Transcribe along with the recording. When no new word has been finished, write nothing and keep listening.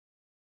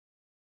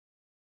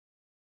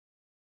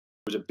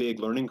was a big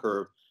learning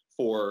curve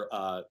for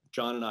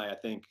Jon and I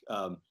think,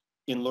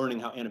 in learning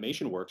how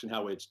animation works and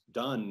how it's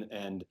done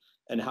and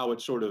how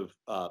it's sort of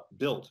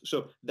built.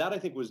 So that I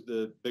think was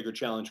the bigger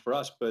challenge for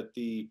us. But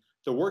the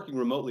working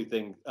remotely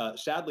thing,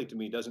 sadly to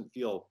me, doesn't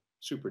feel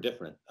super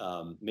different. I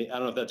don't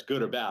know if that's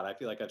good or bad. I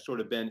feel like I've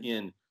sort of been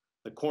in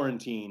the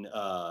quarantine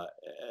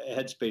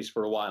headspace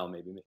for a while,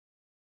 maybe.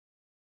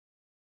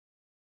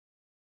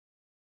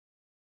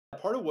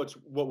 Part of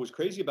what was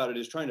crazy about it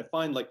is trying to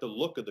find like the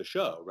look of the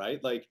show,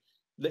 right? Like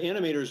the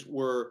animators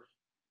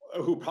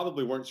who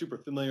probably weren't super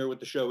familiar with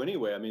the show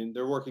anyway. I mean,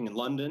 they're working in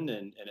London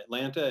and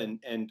Atlanta,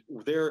 and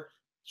they're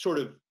sort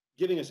of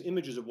giving us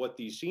images of what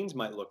these scenes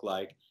might look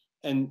like.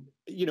 And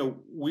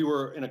we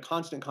were in a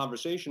constant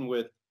conversation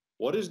with,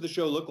 what does the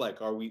show look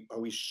like? Are we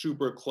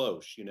super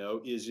close?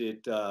 Is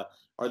it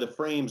are the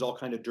frames all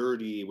kind of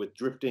dirty with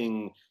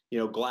drifting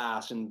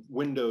glass and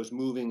windows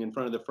moving in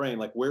front of the frame?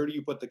 Like, where do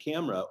you put the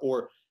camera?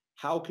 Or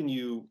how can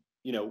you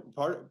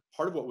part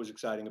of what was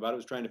exciting about it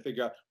was trying to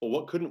figure out, well,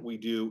 what couldn't we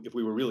do if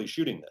we were really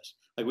shooting this?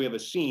 Like, we have a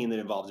scene that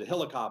involves a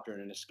helicopter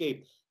and an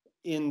escape.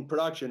 In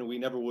production, we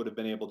never would have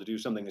been able to do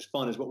something as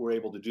fun as what we're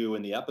able to do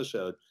in the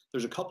episode.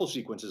 There's a couple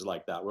sequences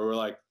like that where we're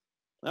like,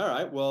 all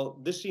right, well,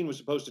 this scene was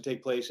supposed to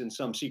take place in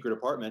some secret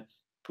apartment.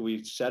 Could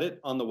we set it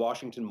on the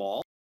Washington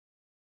Mall?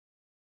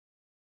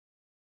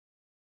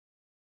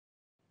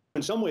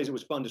 In some ways, it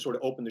was fun to sort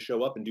of open the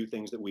show up and do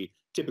things that we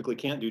typically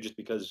can't do just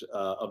because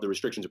of the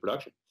restrictions of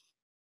production.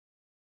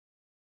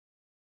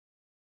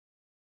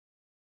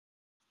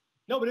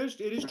 No, but it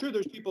is true.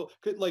 There's people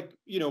like,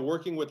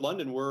 working with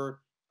London, we're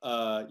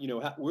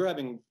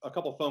having a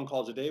couple phone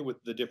calls a day with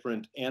the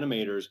different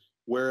animators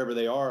wherever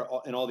they are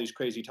in all these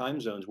crazy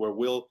time zones, where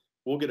we'll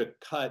get a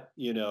cut,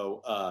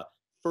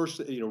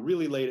 first,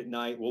 really late at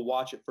night. We'll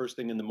watch it first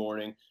thing in the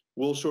morning.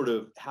 We'll sort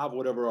of have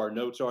whatever our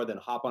notes are, then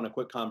hop on a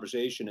quick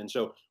conversation. And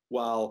so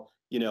while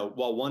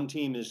one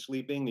team is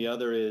sleeping, the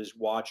other is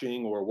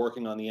watching or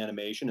working on the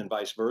animation and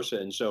vice versa.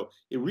 And so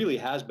it really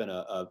has been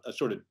a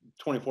sort of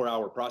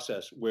 24-hour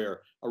process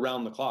where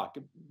around the clock,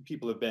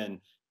 people have been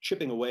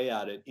chipping away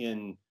at it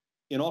in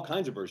all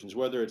kinds of versions,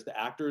 whether it's the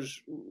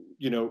actors,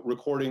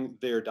 recording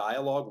their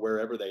dialogue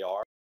wherever they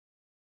are,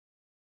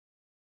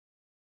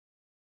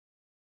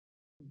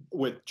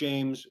 with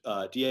James,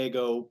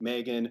 Diego,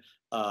 Megan,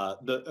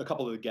 a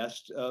couple of the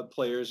guest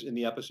players in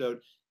the episode.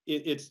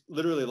 It's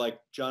literally like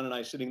Jon and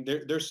I sitting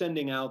there. They're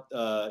sending out,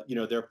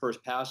 their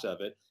first pass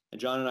of it,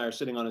 and Jon and I are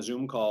sitting on a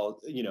Zoom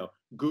call,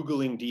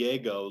 Googling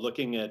Diego,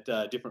 looking at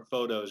different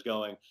photos,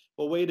 going,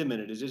 well, wait a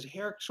minute, is his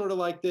hair sort of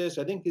like this?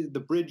 I think the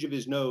bridge of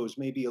his nose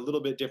may be a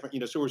little bit different.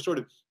 So we're sort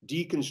of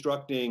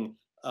deconstructing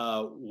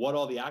what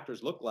all the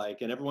actors look like,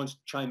 and everyone's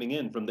chiming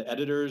in, from the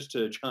editors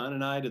to Jon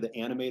and I to the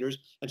animators.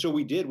 And so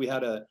we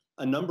had a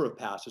number of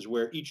passes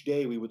where each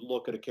day we would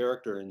look at a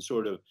character and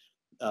sort of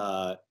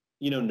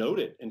note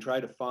it and try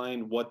to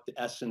find what the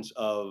essence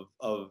of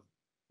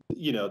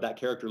that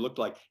character looked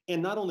like.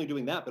 And not only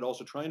doing that, but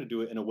also trying to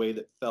do it in a way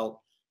that felt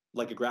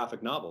like a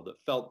graphic novel, that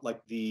felt like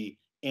the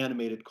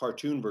animated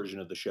cartoon version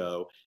of the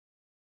show.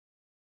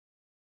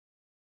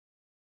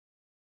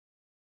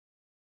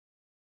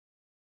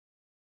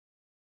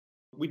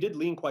 We did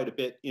lean quite a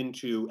bit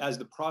into, as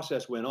the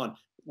process went on,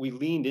 we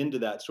leaned into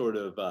that sort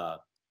of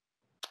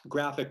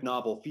graphic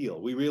novel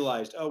feel. We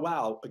realized, oh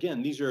wow,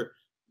 again,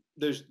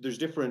 there's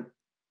different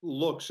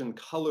looks and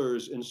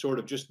colors and sort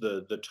of just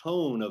the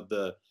tone of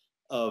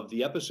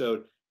the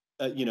episode,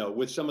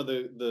 with some of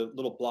the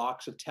little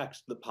blocks of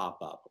text that pop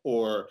up,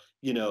 or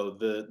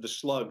the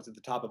slugs at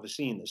the top of a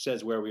scene that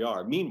says where we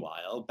are.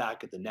 Meanwhile,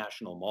 back at the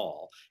National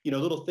Mall,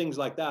 little things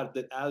like that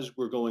as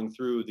we're going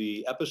through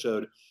the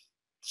episode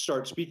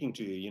start speaking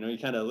to you. You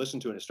kind of listen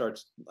to it and it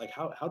starts like,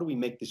 how do we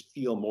make this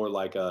feel more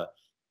like a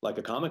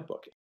comic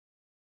book?